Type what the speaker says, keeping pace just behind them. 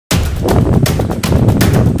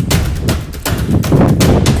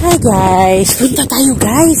guys, punta tayo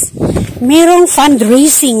guys. Merong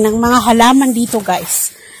fundraising ng mga halaman dito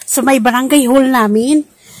guys. So may barangay hall namin.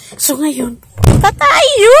 So ngayon, punta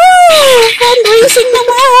tayo. Fundraising ng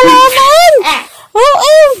mga halaman.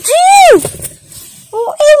 OMG!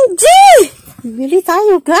 OMG! Bibili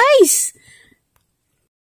tayo guys.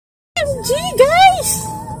 OMG guys!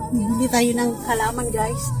 Bibili tayo ng halaman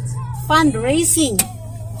guys. Fundraising.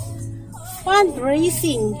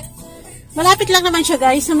 Fundraising. Malapit lang naman siya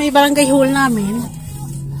guys sa may barangay hall namin.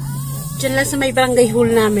 Diyan lang sa may barangay hall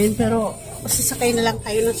namin. Pero sasakay na lang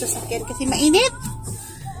tayo ng sasakyan kasi mainit.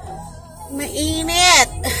 Mainit.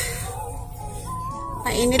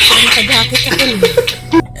 Mainit pa rin sa jacket ako.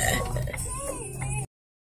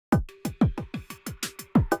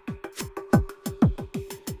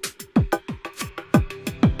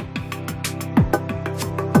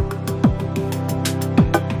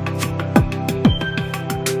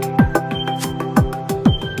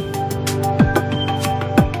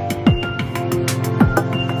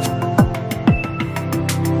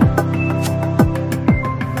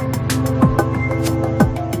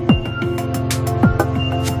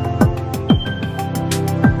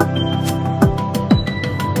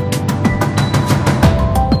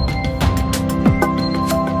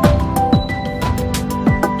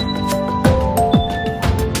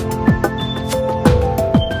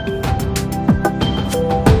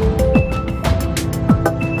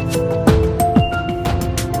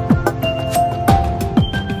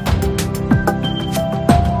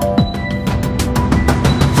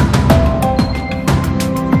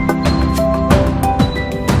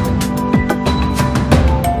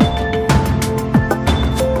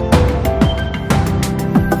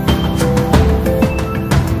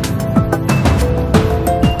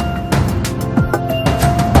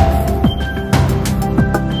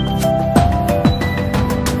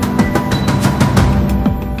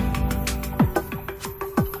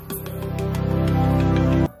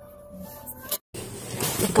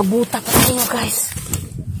 Kabuta pa tayo guys.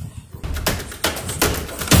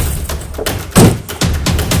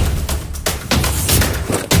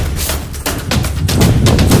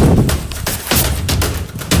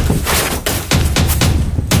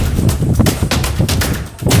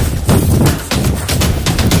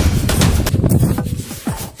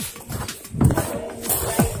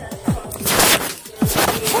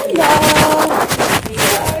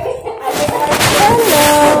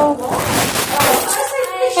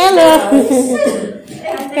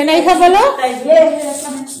 Can I have a look? Yes.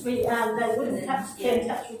 They wouldn't get in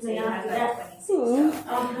touch with me after that. So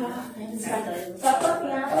I've got the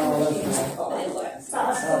so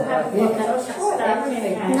I still have the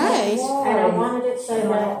Nice. And I wanted it so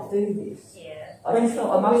that do this. I just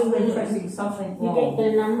thought I must be pressing something you wrong. get the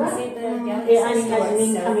number. It only has an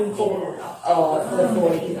incoming call. Oh, for the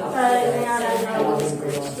 40. So now I don't know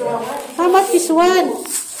what's How much is one?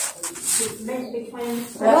 between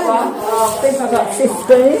That one? I think I got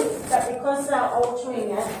 15. but because they're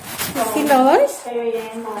altering it $50? Terry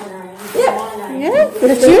and my name. Yeah. My name. Yeah,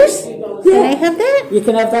 that's yours? Can I have that? You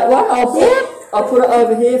can have that one. I'll put it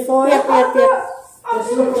over here for you. Yep.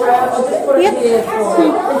 Just look around. I'll just put it here for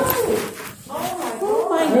you. Oh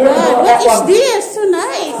my god, what is this? So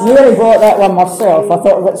nice. Nearly bought that one myself. I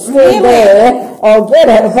thought if it's still there, I'll get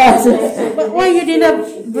it. But why you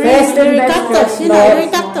didn't bring Best the investment, cactus? You know,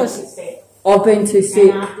 the cactus. I've been too sick.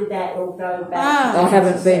 And after that, it'll go back. I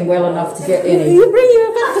haven't been well enough to get any. You bring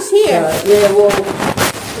your cactus here. Yeah, well,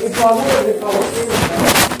 if I was doing that.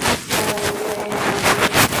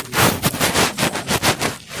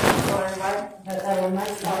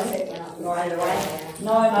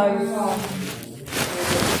 No, you're fine.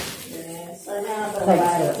 So now I've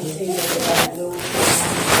got to see what the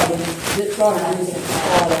Just try to use it.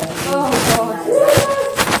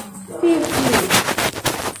 Thank you.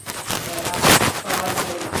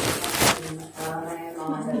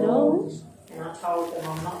 And I told them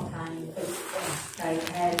I'm not paying because they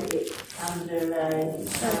had it under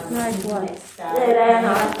Nice one.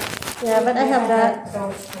 Yeah, but I have that.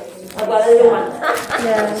 I've got a little one.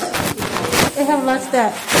 Yes. I have lots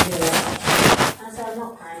that. I said I'm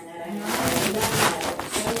not paying that. You don't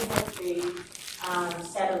have the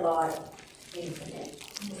satellite internet.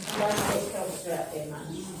 Don't take jobs out there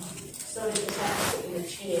much. So you just have to sit in a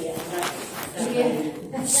chair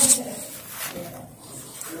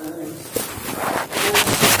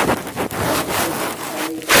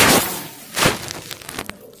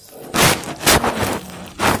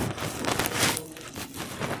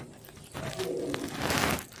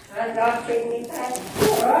and dog treat me fast.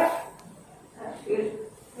 All right. That's good.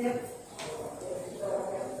 Yep.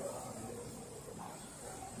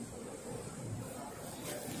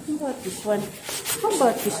 about this one? How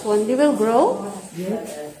about this one? They will grow? Yeah.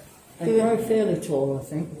 They grow fairly tall, I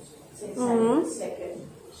think. Second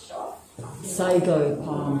shot. Sago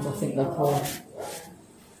palms, I think they're called.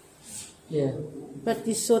 Yeah. But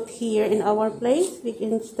this sort here in our place, we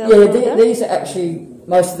can still Yeah, grow that? these are actually,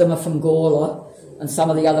 most of them are from Gawler, and some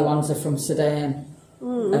of the other ones are from Sudan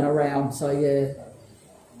and around, so yeah.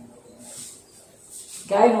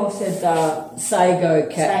 Gaynor said sago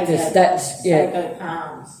cactus, that's, yeah, Sago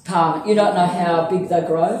palms. palm. You don't know how big they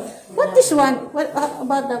grow? What this one? What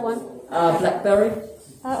about that one? Blackberry.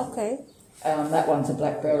 Okay. That one's a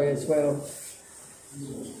blackberry as well.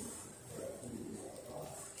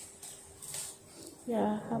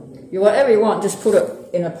 Yeah. You whatever you want, just put it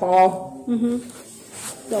in a pile.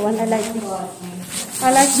 That one I like this.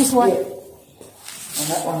 I like this one. And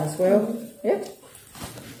that one as well. Yep.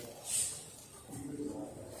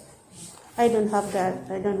 I don't have that.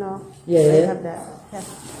 I don't know. Yeah. I have that. Yeah.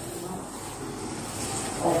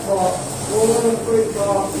 I've got water-free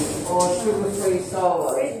glass or sugar-free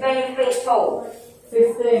soda. 15 feet tall.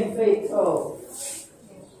 15 feet tall.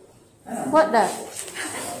 What that?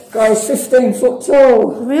 Grows 15 foot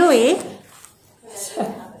tall. Really?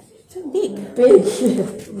 Too big. Big.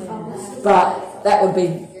 But that would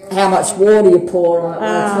be how much water you pour on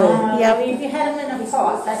it. Yeah. If you had them in a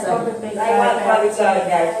pot, that's probably they won't probably grow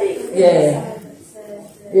that big. Yeah.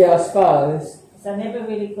 Yeah, I suppose. They never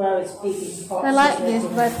really grow as big in pots. I like this,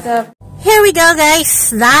 but here we go,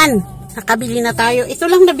 guys. Done. Nakabili na tayo. Ito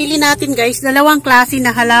lang nabili natin, guys. Dalawang klase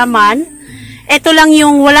na halaman. Ito lang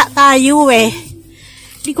yung wala tayo eh.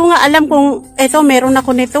 Di ko nga alam kung ito meron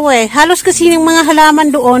ako nito eh. Halos kasi yung mga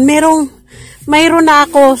halaman doon, mayroon na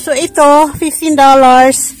ako. So ito, $15.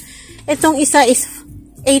 Itong isa is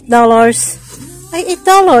 $8. Ay,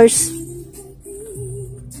 $8.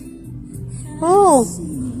 Oh,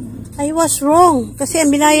 I was wrong. Kasi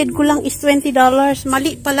ang binayad ko lang is $20.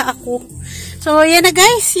 Mali pala ako. So, yan na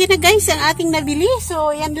guys. Yan na guys ang ating nabili.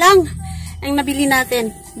 So, yan lang ang nabili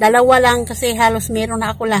natin. Dalawa lang kasi halos meron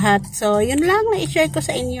na ako lahat. So, yun lang na i-share ko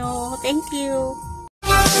sa inyo. Thank you.